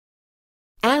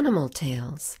Animal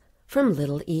Tales from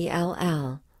Little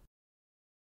ELL.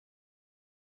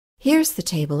 Here's the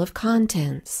table of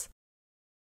contents.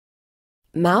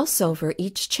 Mouse over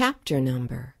each chapter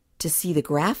number to see the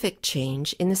graphic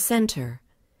change in the center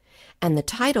and the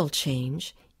title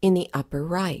change in the upper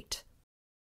right.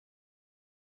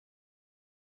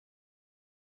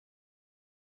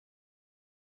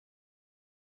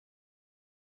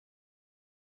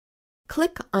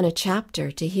 Click on a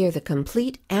chapter to hear the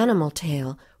complete animal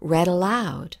tale read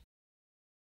aloud.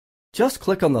 Just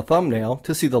click on the thumbnail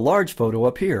to see the large photo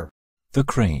appear. The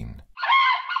crane.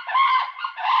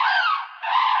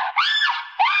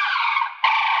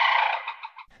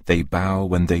 They bow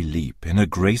when they leap in a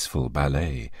graceful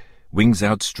ballet, wings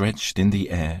outstretched in the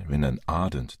air in an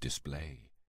ardent display.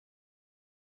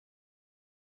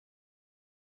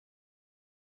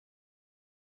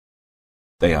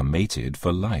 They are mated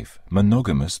for life,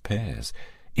 monogamous pairs.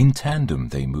 In tandem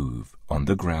they move, on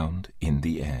the ground, in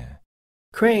the air.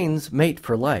 Cranes mate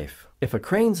for life. If a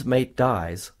crane's mate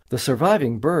dies, the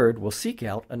surviving bird will seek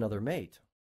out another mate.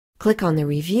 Click on the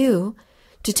review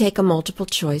to take a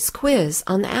multiple-choice quiz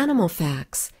on the animal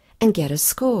facts and get a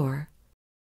score.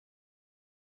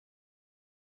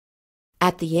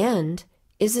 At the end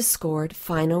is a scored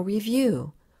final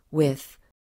review with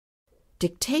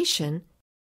dictation,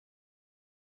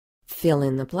 fill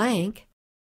in the blank,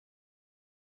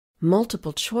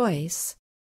 multiple choice,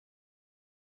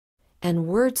 and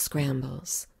word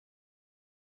scrambles.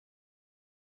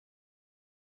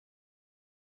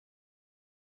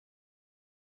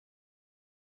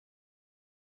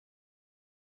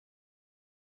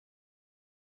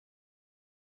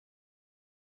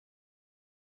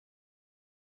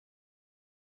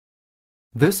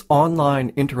 This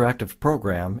online interactive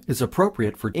program is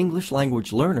appropriate for English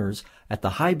language learners at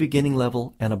the high beginning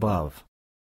level and above.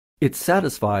 It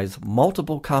satisfies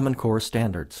multiple Common Core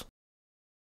standards.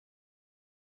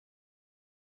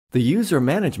 The user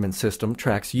management system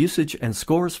tracks usage and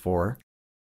scores for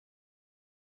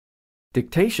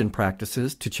dictation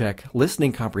practices to check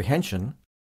listening comprehension,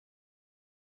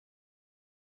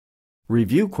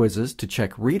 review quizzes to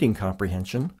check reading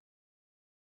comprehension,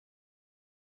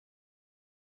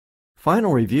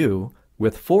 final review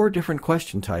with 4 different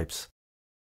question types,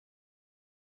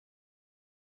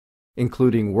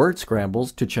 including word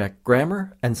scrambles to check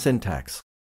grammar and syntax.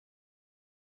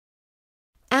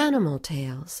 Animal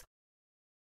Tales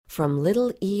from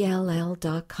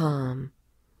littleell.com.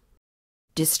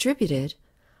 Distributed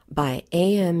by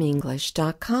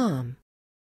AMEnglish.com.